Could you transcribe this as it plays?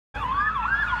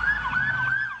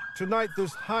Tonight,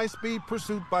 this high-speed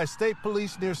pursuit by state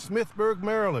police near Smithsburg,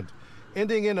 Maryland,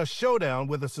 ending in a showdown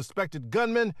with a suspected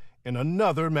gunman in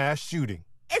another mass shooting.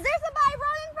 Is there somebody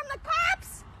running from the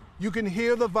cops? You can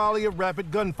hear the volley of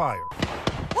rapid gunfire.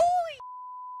 Holy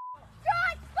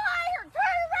shots fired!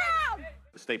 Turn around!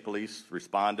 The state police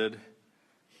responded,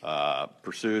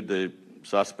 pursued the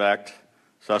suspect.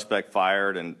 Suspect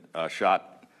fired and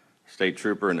shot state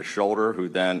trooper in the shoulder, who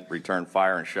then returned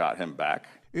fire and shot him back.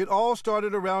 It all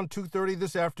started around 2:30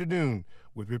 this afternoon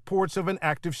with reports of an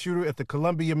active shooter at the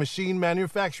Columbia Machine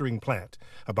Manufacturing Plant,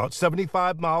 about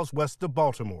 75 miles west of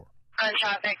Baltimore.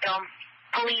 Gunshot victim.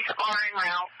 Police are en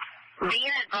route.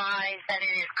 Being advised that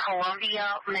it is Columbia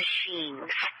Machines.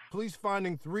 Police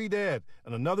finding 3 dead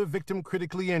and another victim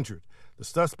critically injured. The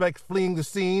suspect fleeing the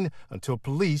scene until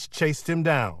police chased him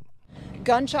down.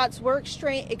 Gunshots were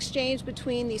exchanged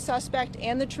between the suspect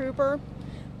and the trooper.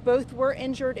 Both were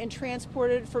injured and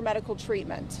transported for medical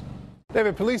treatment.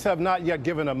 David, police have not yet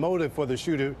given a motive for the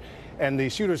shooter, and the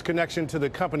shooter's connection to the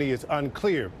company is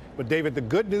unclear. But David, the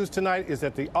good news tonight is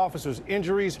that the officer's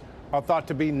injuries are thought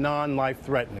to be non-life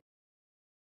threatening.